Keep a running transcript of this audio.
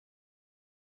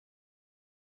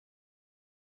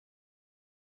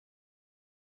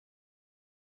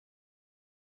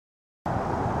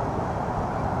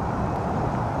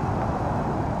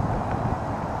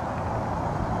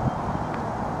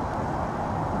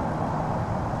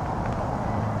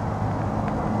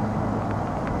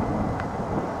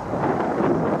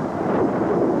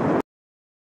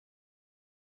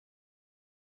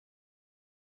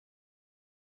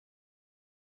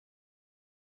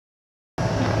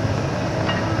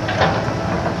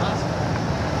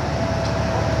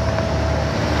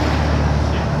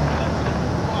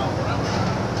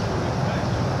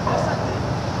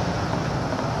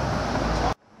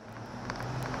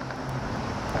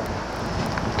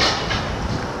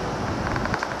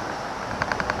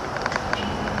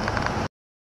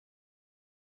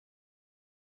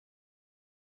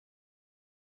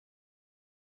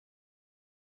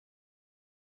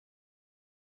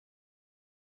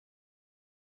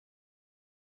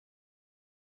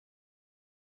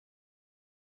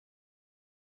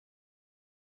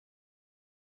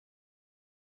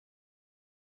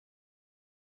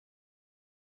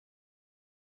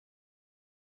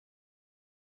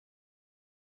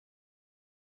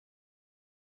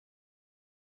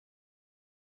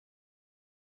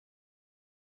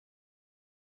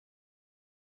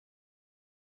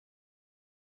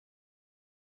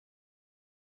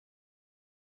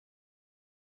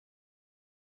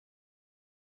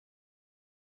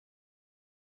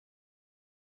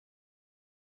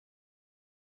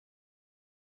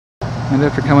And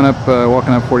after coming up,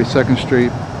 walking up 42nd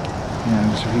Street,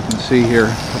 and as you can see here,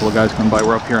 a couple of guys come by.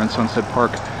 We're up here in Sunset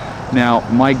Park. Now,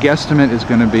 my guesstimate is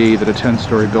going to be that a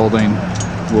 10-story building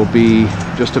will be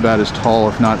just about as tall,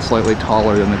 if not slightly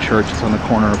taller, than the church. It's on the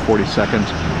corner of 42nd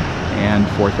and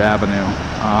 4th Avenue.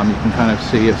 You can kind of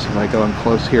see, if I go in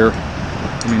close here,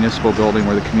 the municipal building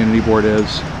where the community board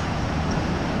is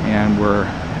and where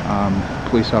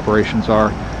police operations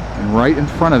are. And right in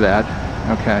front of that,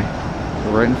 okay, so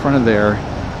right in front of there,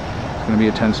 is going to be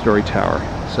a 10-story tower.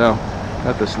 So,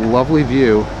 got this lovely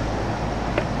view,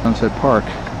 Sunset Park,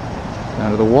 down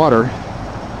to the water.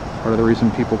 Part of the reason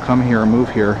people come here or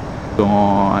move here,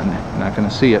 gone. You're not going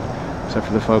to see it, except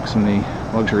for the folks in the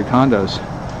luxury condos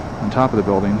on top of the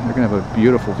building. They're going to have a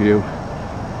beautiful view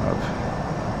of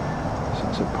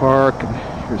Sunset Park, and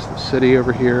here's the city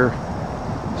over here.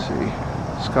 Let's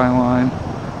see, skyline,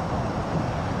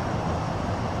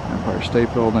 Empire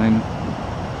State Building,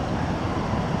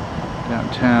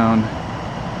 downtown.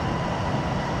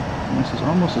 And this is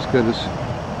almost as good as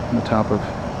on the top of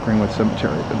Greenwood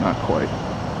Cemetery, but not quite.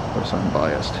 Of course, I'm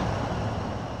biased.